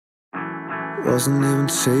Wasn't even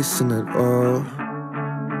chasing at all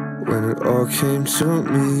when it all came to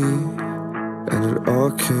me, and it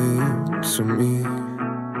all came to me.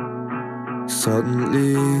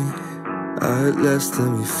 Suddenly I had less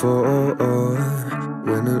than before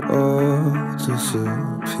when it all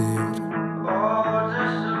disappeared.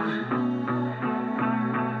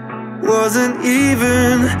 Wasn't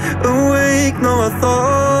even awake, no, I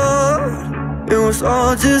thought it was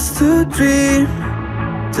all just a dream,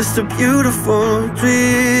 just a beautiful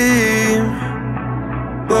dream.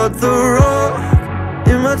 But the rock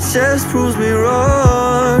in my chest proves me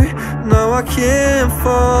wrong. Now I can't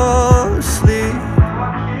fall asleep,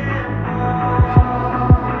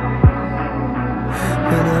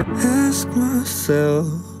 and I ask myself,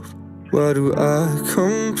 why do I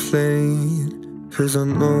complain? 'Cause I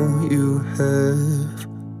know you have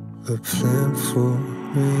a plan for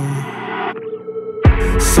me.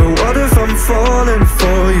 So what if I'm falling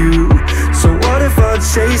for you? So what if I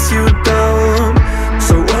chase you down?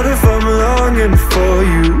 So what if I'm longing for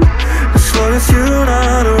you, as long as you're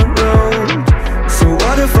not around? So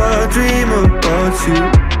what if I dream about you?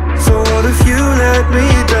 So what if you let me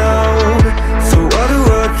down? So why do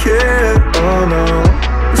I care at all now,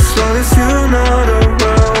 as long as you're not around?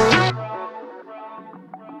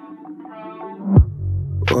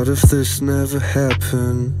 What if this never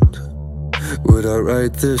happened? Would I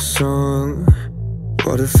write this song?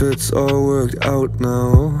 What if it's all worked out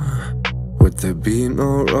now? Would there be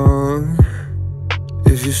no wrong?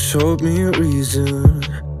 If you showed me a reason,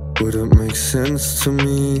 would it make sense to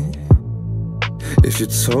me? If you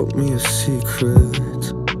told me a secret,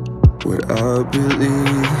 would I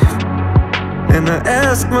believe? And I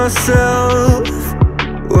ask myself,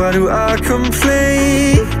 why do I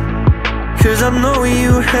complain? 'Cause I know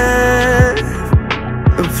you have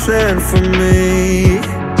a plan for me,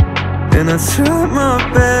 and I try my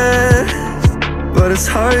best, but it's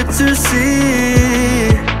hard to see.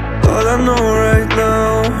 All I know right now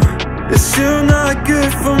is you're not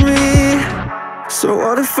good for me. So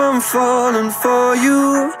what if I'm falling for you?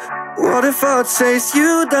 What if I chase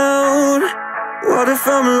you down? What if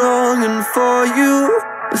I'm longing for you,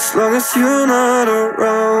 as long as you're not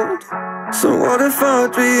around? So what if I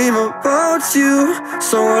dream about you?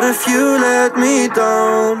 So what if you let me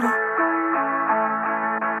down?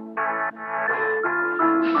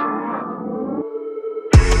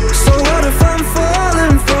 So what if I'm falling